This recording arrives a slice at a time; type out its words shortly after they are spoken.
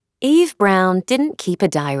Eve Brown didn't keep a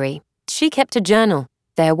diary. She kept a journal.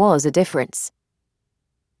 There was a difference.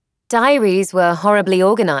 Diaries were horribly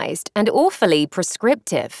organized and awfully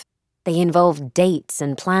prescriptive. They involved dates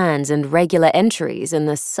and plans and regular entries and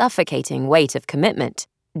the suffocating weight of commitment.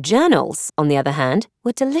 Journals, on the other hand,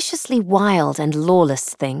 were deliciously wild and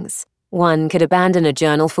lawless things. One could abandon a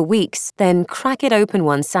journal for weeks, then crack it open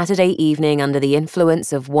one Saturday evening under the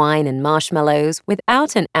influence of wine and marshmallows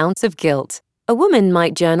without an ounce of guilt. A woman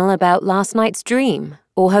might journal about last night's dream,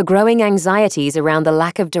 or her growing anxieties around the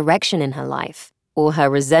lack of direction in her life, or her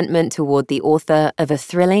resentment toward the author of a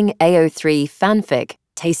thrilling AO3 fanfic,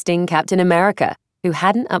 Tasting Captain America, who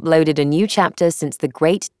hadn't uploaded a new chapter since the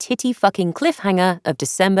great titty-fucking cliffhanger of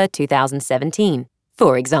December 2017,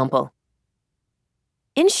 for example.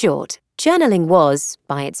 In short, journaling was,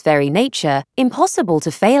 by its very nature, impossible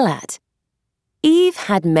to fail at. Eve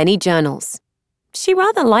had many journals. She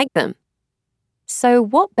rather liked them. So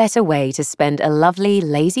what better way to spend a lovely,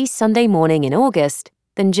 lazy Sunday morning in August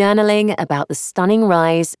than journaling about the stunning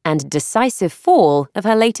rise and decisive fall of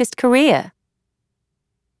her latest career?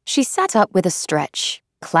 She sat up with a stretch,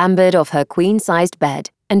 clambered off her queen-sized bed,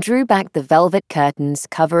 and drew back the velvet curtains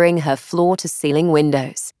covering her floor-to-ceiling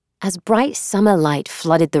windows. As bright summer light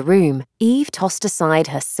flooded the room, Eve tossed aside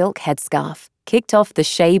her silk headscarf, kicked off the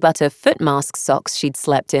shea butter foot mask socks she'd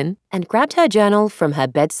slept in, and grabbed her journal from her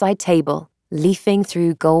bedside table, leafing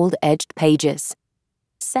through gold-edged pages.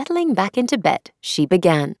 Settling back into bed, she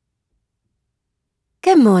began.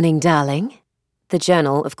 "Good morning, darling." The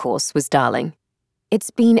journal, of course, was darling.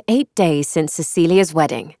 "It's been 8 days since Cecilia's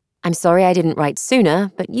wedding. I'm sorry I didn't write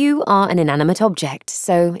sooner, but you are an inanimate object,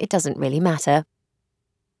 so it doesn't really matter.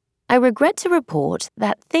 I regret to report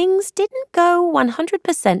that things didn't go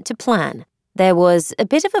 100% to plan. There was a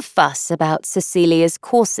bit of a fuss about Cecilia's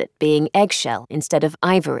corset being eggshell instead of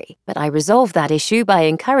ivory, but I resolved that issue by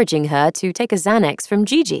encouraging her to take a Xanax from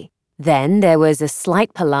Gigi. Then there was a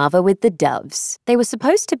slight palaver with the doves. They were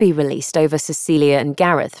supposed to be released over Cecilia and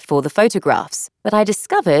Gareth for the photographs, but I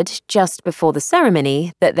discovered just before the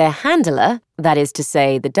ceremony that their handler, that is to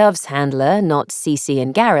say the doves' handler, not Cece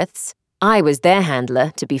and Gareth's, I was their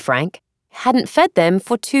handler, to be frank, hadn't fed them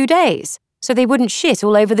for 2 days, so they wouldn't shit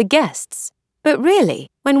all over the guests. But really,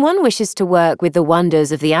 when one wishes to work with the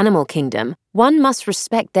wonders of the animal kingdom, one must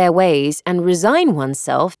respect their ways and resign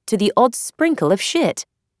oneself to the odd sprinkle of shit.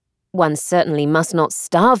 One certainly must not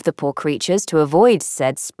starve the poor creatures to avoid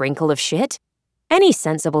said sprinkle of shit. Any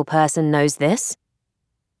sensible person knows this.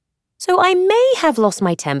 So I may have lost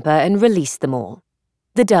my temper and released them all.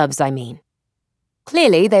 The doves, I mean.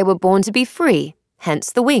 Clearly they were born to be free,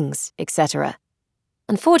 hence the wings, etc.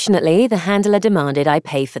 Unfortunately, the handler demanded I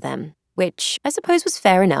pay for them, which I suppose was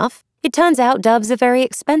fair enough. It turns out doves are very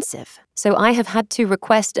expensive, so I have had to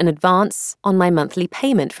request an advance on my monthly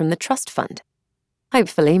payment from the trust fund.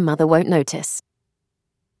 Hopefully, Mother won't notice.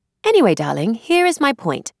 Anyway, darling, here is my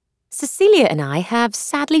point. Cecilia and I have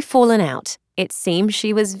sadly fallen out. It seems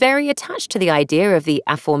she was very attached to the idea of the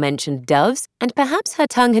aforementioned doves, and perhaps her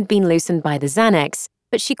tongue had been loosened by the Xanax,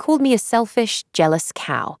 but she called me a selfish, jealous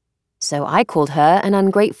cow. So I called her an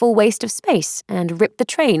ungrateful waste of space and ripped the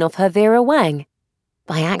train off her Vera Wang.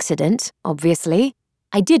 By accident, obviously.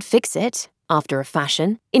 I did fix it, after a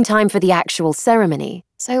fashion, in time for the actual ceremony,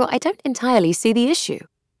 so I don't entirely see the issue.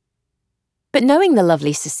 But knowing the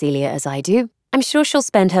lovely Cecilia as I do, I'm sure she'll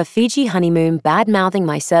spend her Fiji honeymoon bad-mouthing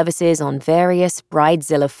my services on various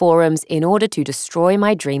Bridezilla forums in order to destroy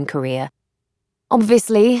my dream career.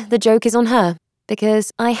 Obviously, the joke is on her,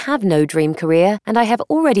 because I have no dream career and I have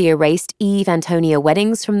already erased Eve Antonia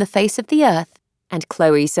weddings from the face of the earth, and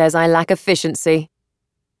Chloe says I lack efficiency.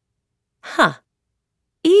 Huh.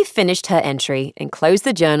 Eve finished her entry and closed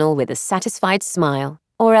the journal with a satisfied smile,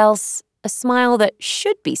 or else a smile that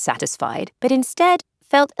should be satisfied, but instead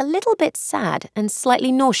felt a little bit sad and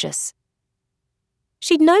slightly nauseous.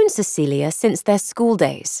 She'd known Cecilia since their school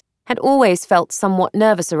days, had always felt somewhat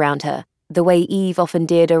nervous around her, the way Eve often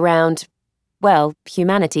did around, well,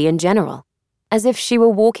 humanity in general, as if she were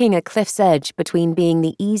walking a cliff's edge between being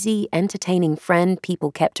the easy, entertaining friend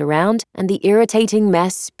people kept around and the irritating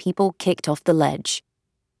mess people kicked off the ledge.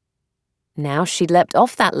 Now she'd leapt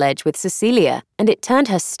off that ledge with Cecilia, and it turned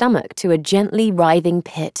her stomach to a gently writhing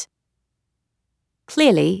pit.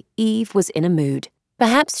 Clearly, Eve was in a mood.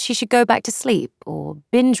 Perhaps she should go back to sleep, or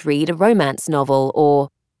binge-read a romance novel, or...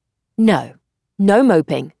 No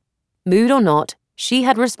moping. Mood or not, she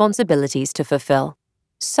had responsibilities to fulfill.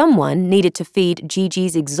 Someone needed to feed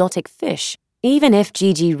Gigi's exotic fish, even if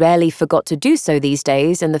Gigi rarely forgot to do so these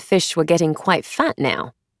days and the fish were getting quite fat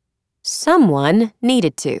now. Someone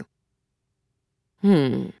needed to.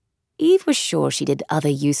 Eve was sure she did other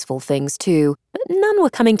useful things too, but none were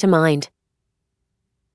coming to mind.